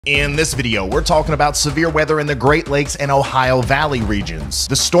In this video, we're talking about severe weather in the Great Lakes and Ohio Valley regions.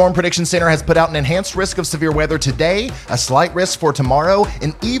 The Storm Prediction Center has put out an enhanced risk of severe weather today, a slight risk for tomorrow,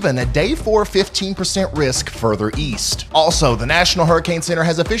 and even a day 4 15% risk further east. Also, the National Hurricane Center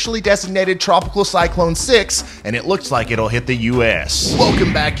has officially designated Tropical Cyclone 6, and it looks like it'll hit the U.S.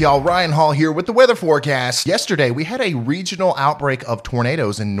 Welcome back, y'all. Ryan Hall here with the weather forecast. Yesterday, we had a regional outbreak of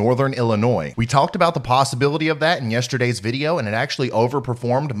tornadoes in northern Illinois. We talked about the possibility of that in yesterday's video, and it actually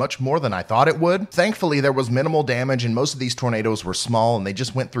overperformed much more than I thought it would. Thankfully, there was minimal damage and most of these tornadoes were small and they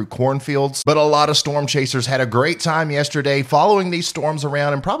just went through cornfields. But a lot of storm chasers had a great time yesterday following these storms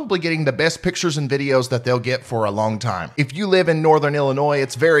around and probably getting the best pictures and videos that they'll get for a long time. If you live in northern Illinois,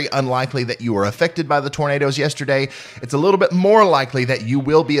 it's very unlikely that you were affected by the tornadoes yesterday. It's a little bit more likely that you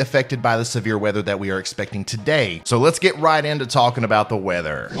will be affected by the severe weather that we are expecting today. So let's get right into talking about the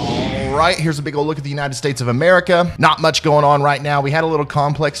weather. All right, here's a big old look at the United States of America. Not much going on right now. We had a little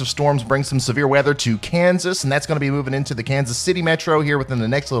complex of storms bring some severe weather to Kansas, and that's going to be moving into the Kansas City metro here within the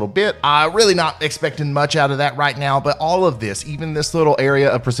next little bit. Really not expecting much out of that right now, but all of this, even this little area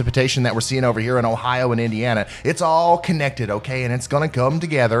of precipitation that we're seeing over here in Ohio and Indiana, it's all connected, okay? And it's going to come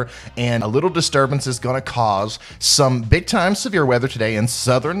together, and a little disturbance is going to cause some big time severe weather today in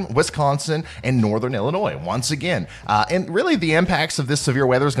southern Wisconsin and northern Illinois once again. And really the impacts of this severe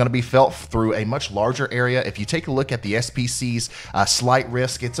weather is going to be felt through a much larger area. If you take a look at the SPC's slight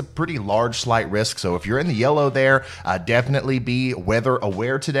risk, it's a pretty large slight risk. So if you're in the yellow there, definitely be weather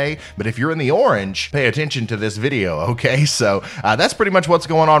aware today. But if you're in the orange, pay attention to this video, okay? So that's pretty much what's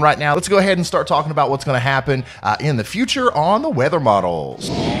going on right now. Let's go ahead and start talking about what's going to happen in the future on the weather models.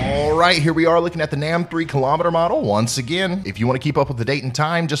 All right, here we are looking at the NAM 3-kilometer model. Once again, if you want to keep up with the date and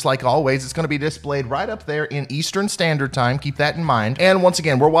time, just like always, it's going to be displayed right up there in Eastern Standard Time. Keep that in mind. And once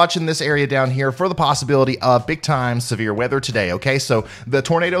again, we're watching this area down here for the possibility of big time severe weather today, okay? So the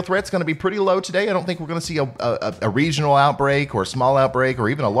tornado threat's going to be pretty low today. I don't think we're going to see a regional outbreak or a small outbreak or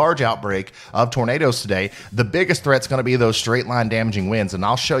even a large outbreak of tornadoes today. The biggest threat's going to be those straight line damaging winds, and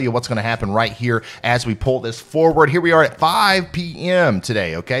I'll show you what's going to happen right here as we pull this forward. Here we are at 5 p.m.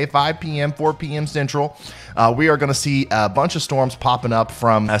 today, okay? 5 p.m., 4 p.m. Central. We are going to see a bunch of storms popping up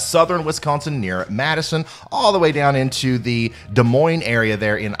from southern Wisconsin near Madison all the way down into the Des Moines area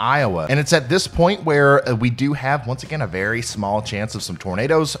there in Iowa. And it's at this point where we do have, once again, a very small chance of some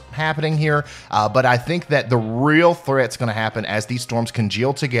tornadoes happening here. But I think that the real threat's going to happen as these storms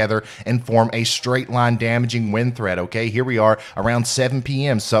congeal together and form a straight line damaging wind threat, okay? Here we are around 7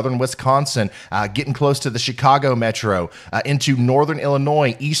 p.m. southern Wisconsin, getting close to the Chicago metro, into northern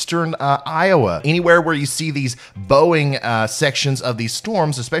Illinois, eastern Iowa. Anywhere where you see these bowing sections of these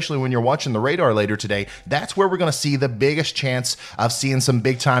storms, especially when you're watching the radar later today, that's where we're going to see the biggest chance of seeing some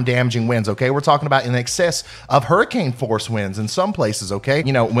big time damaging winds, okay? We're talking about in excess of hurricane force winds in some places, okay?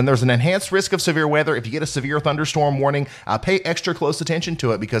 You know, when there's an enhanced risk of severe weather, if you get a severe thunderstorm warning, pay extra close attention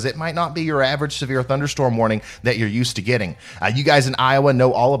to it because it might not be your average severe thunderstorm warning that you're used to getting. You guys in Iowa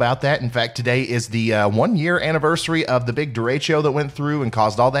know all about that. In fact, today is the 1-year anniversary of the big derecho that went through and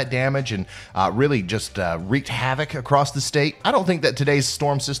caused all that damage and really just wreaked havoc across the state. I don't think that today's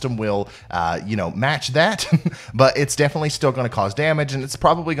storm system will, match that, but it's definitely still going to cause damage, and it's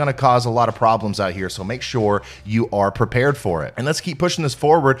probably going to cause a lot of problems out here. So make sure you are prepared for it. And let's keep pushing this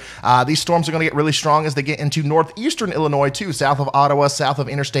forward. These storms are going to get really strong as they get into northeastern Illinois too, south of Ottawa, south of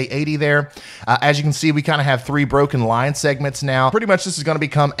Interstate 80 there. As you can see, we kind of have 3 broken line segments now. Pretty much this is going to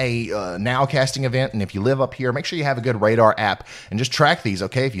become a nowcasting event, and if you live up here, make sure you have a good radar app and just track these,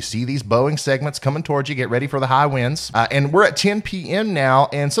 okay? If you see these bowing segments coming towards you, get ready for the high winds. And we're at 10 p.m. now,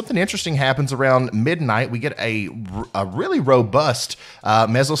 and something interesting happens around midnight. We get a really robust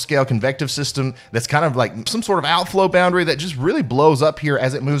mesoscale convective system that's kind of like some sort of outflow boundary that just really blows up here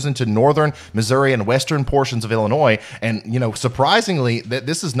as it moves into northern Missouri and western portions of Illinois. And, surprisingly, that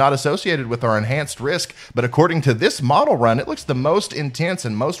this is not associated with our enhanced risk, but according to this model run, it looks the most intense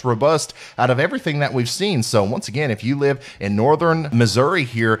and most robust out of everything that we've seen. So once again, if you live in northern Missouri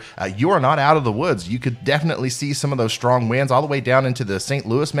here, you are not out of the woods. You could definitely see some of those strong winds all the way down into the St.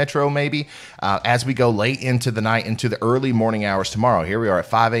 Louis metro maybe as we go late into the night, into the early morning hours tomorrow. Here we are at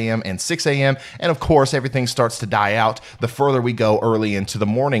 5 a.m. and 6 a.m. And of course, everything starts to die out the further we go early into the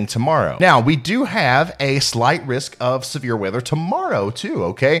morning tomorrow. Now, we do have a slight risk of severe weather tomorrow too,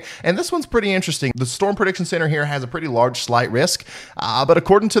 okay? And this one's pretty interesting. The Storm Prediction Center here has a pretty large slight risk, but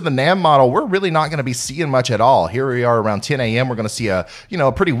according to the NAM model, we're really not going to be seeing much at all. Here we are around 10 a.m. We're going to see a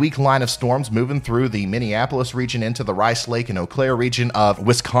pretty weak line of storms moving through the the Minneapolis region into the Rice Lake and Eau Claire region of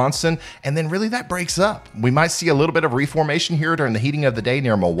Wisconsin, and then really that breaks up. We might see a little bit of reformation here during the heating of the day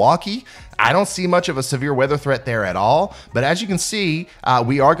near Milwaukee. I don't see much of a severe weather threat there at all, but as you can see,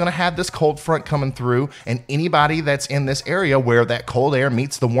 we are going to have this cold front coming through, and anybody that's in this area where that cold air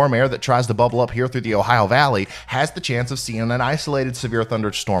meets the warm air that tries to bubble up here through the Ohio Valley has the chance of seeing an isolated severe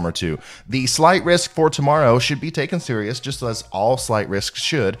thunderstorm or two. The slight risk for tomorrow should be taken serious, just as all slight risks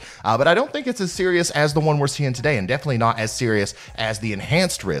should, but I don't think it's as serious as the one we're seeing today, and definitely not as serious as the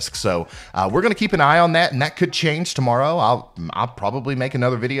enhanced risk. So we're going to keep an eye on that, and that could change tomorrow. I'll probably make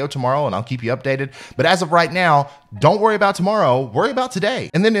another video tomorrow, and I'll keep you updated. But as of right now, don't worry about tomorrow, worry about today.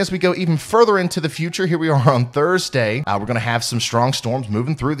 And then as we go even further into the future, here we are on Thursday, we're going to have some strong storms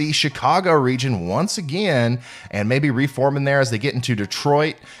moving through the Chicago region once again, and maybe reforming there as they get into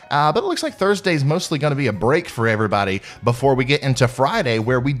Detroit. But it looks like Thursday is mostly going to be a break for everybody before we get into Friday,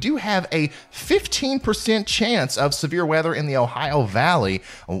 where we do have a 15% chance of severe weather in the Ohio Valley.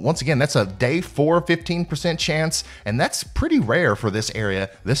 Once again, that's a day 4 15% chance, and that's pretty rare for this area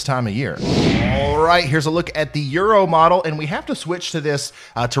this time of year. All right, here's a look at the Euro model, and we have to switch to this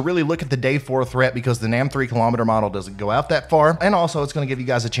to really look at the day 4 threat because the NAM 3-kilometer model doesn't go out that far, and also it's going to give you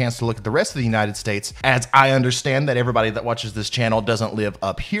guys a chance to look at the rest of the United States, as I understand that everybody that watches this channel doesn't live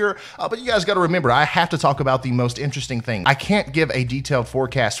up here, but you guys got to remember, I have to talk about the most interesting thing. I can't give a detailed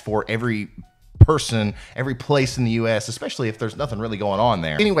forecast for every person, every place in the US, especially if there's nothing really going on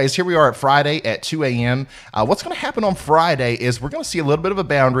there. Anyways, here we are at Friday at 2 a.m. What's going to happen on Friday is we're going to see a little bit of a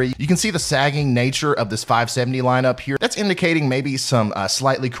boundary. You can see the sagging nature of this 570 line up here. That's indicating maybe some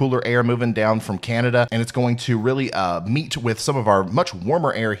slightly cooler air moving down from Canada, and it's going to really meet with some of our much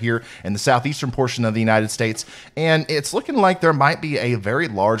warmer air here in the southeastern portion of the United States, and it's looking like there might be a very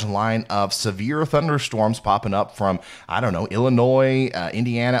large line of severe thunderstorms popping up from, I don't know, Illinois,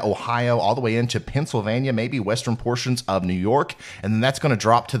 Indiana, Ohio, all the way into Pennsylvania, maybe western portions of New York, and then that's going to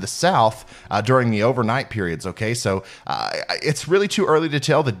drop to the south during the overnight periods. Okay, so it's really too early to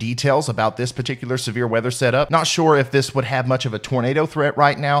tell the details about this particular severe weather setup. Not sure if this would have much of a tornado threat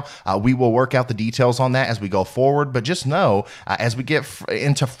right now. We will work out the details on that as we go forward, but just know as we get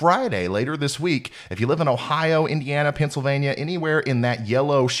into Friday later this week, if you live in Ohio, Indiana, Pennsylvania, anywhere in that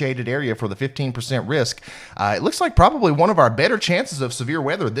yellow shaded area for the 15% risk, it looks like probably one of our better chances of severe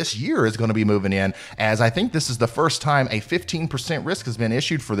weather this year is going to be moving in, as I think this is the first time a 15% risk has been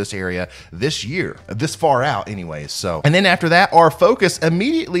issued for this area this year, this far out anyways. So, and then after that, our focus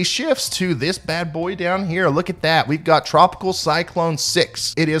immediately shifts to this bad boy down here. Look at that. We've got Tropical Cyclone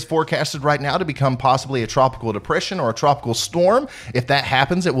 6. It is forecasted right now to become possibly a tropical depression or a tropical storm. If that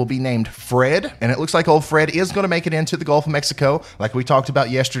happens, it will be named Fred, and it looks like old Fred is going to make it into the Gulf of Mexico like we talked about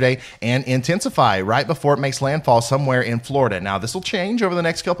yesterday and intensify right before it makes landfall somewhere in Florida. Now, this will change over the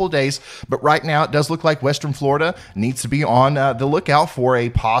next couple of days, but right now it does look like western Florida needs to be on the lookout for a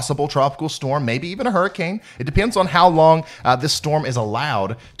possible tropical storm, maybe even a hurricane. It depends on how long this storm is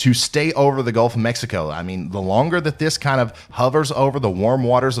allowed to stay over the Gulf of Mexico. I mean, the longer that this kind of hovers over the warm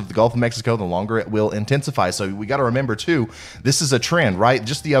waters of the Gulf of Mexico, the longer it will intensify. So we got to remember too, this is a trend, right?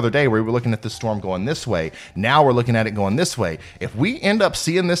 Just the other day we were looking at the storm going this way. Now we're looking at it going this way. If we end up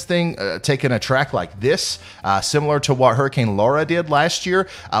seeing this thing taking a track like this, similar to what Hurricane Laura did last year,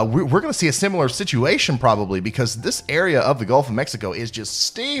 we're going to see a similar situation probably, because this area of the Gulf of Mexico is just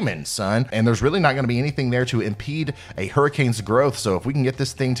steaming, son, and there's really not going to be anything there to impede a hurricane's growth. So if we can get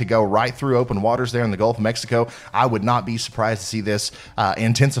this thing to go right through open waters there in the Gulf of Mexico, I would not be surprised to see this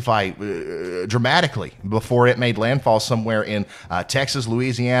intensify dramatically before it made landfall somewhere in Texas,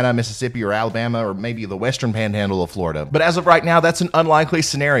 Louisiana, Mississippi, or Alabama, or maybe the western panhandle of Florida. But as of right now, that's an unlikely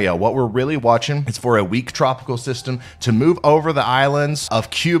scenario. What we're really watching is for a weak tropical system to move over the islands of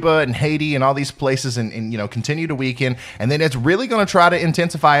Cuba and Haiti and all these places and you know, continue to weaken, and then it's really going to try to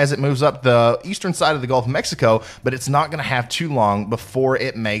intensify as it moves up the eastern side of the Gulf of Mexico, but it's not going to have too long before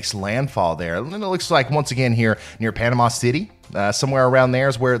it makes landfall there. And then it looks like once again here near Panama City, somewhere around there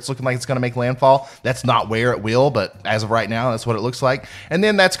is where it's looking like it's going to make landfall. That's not where it will, but as of right now, that's what it looks like. And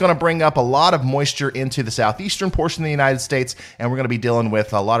then that's going to bring up a lot of moisture into the southeastern portion of the United States, and we're going to be dealing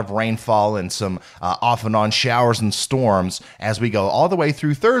with a lot of rainfall and some off and on showers and storms as we go all the way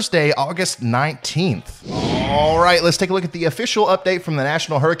through Thursday, August 19th. All right, let's take a look at the official update from the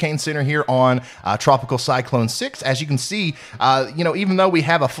National Hurricane Center here on Tropical Cyclone 6. As you can see, you know, even though we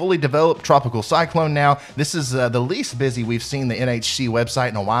have a fully developed tropical cyclone now, this is the least busy we've seen seen the NHC website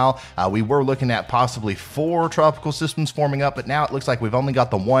in a while. We were looking at possibly 4 tropical systems forming up, but now it looks like we've only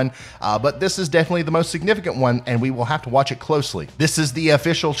got the one. But this is definitely the most significant one, and we will have to watch it closely. This is the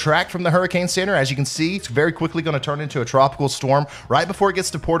official track from the Hurricane Center. As you can see, it's very quickly going to turn into a tropical storm right before it gets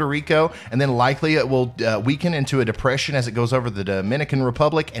to Puerto Rico, and then likely it will weaken into a depression as it goes over the Dominican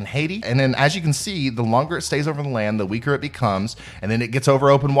Republic and Haiti. And then, as you can see, the longer it stays over the land, the weaker it becomes, and then it gets over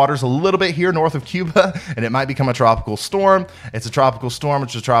open waters a little bit here north of Cuba, and it might become a tropical storm. It's a tropical storm,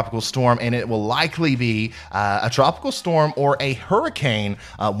 it's a tropical storm, and it will likely be a tropical storm or a hurricane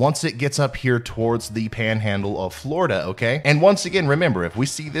once it gets up here towards the panhandle of Florida, okay? And once again, remember, if we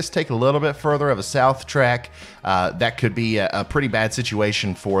see this take a little bit further of a south track, that could be a pretty bad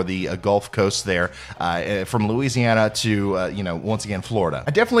situation for the Gulf Coast there, from Louisiana to, you know, once again, Florida.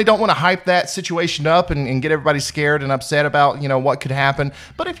 I definitely don't want to hype that situation up and get everybody scared and upset about, you know, what could happen.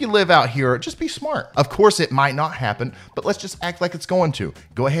 But if you live out here, just be smart. Of course, it might not happen, but let's just act like it's going to.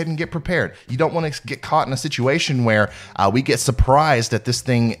 Go ahead and get prepared. You don't want to get caught in a situation where we get surprised that this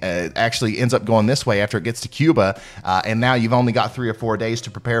thing actually ends up going this way after it gets to Cuba, and now you've only got 3 or 4 days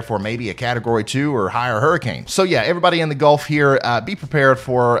to prepare for maybe a Category 2 or higher hurricane. So yeah, everybody in the Gulf here, be prepared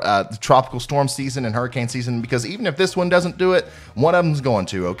for the tropical storm season and hurricane season, because even if this one doesn't do it, one of them's going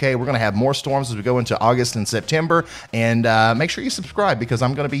to, okay? We're going to have more storms as we go into August and September, and make sure you subscribe because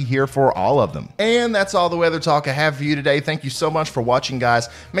I'm going to be here for all of them. And that's all the weather talk I have for you today. Thank you so much for watching, guys.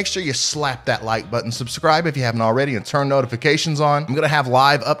 Make sure you slap that like button, subscribe if you haven't already, and turn notifications on. I'm going to have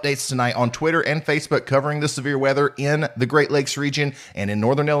live updates tonight on Twitter and Facebook covering the severe weather in the Great Lakes region and in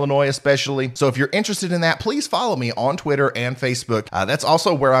Northern Illinois especially. So if you're interested in that, please follow me on Twitter and Facebook. That's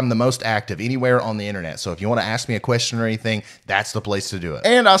also where I'm the most active, anywhere on the internet. So if you want to ask me a question or anything, that's the place to do it.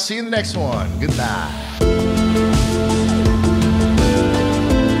 And I'll see you in the next one. Goodbye.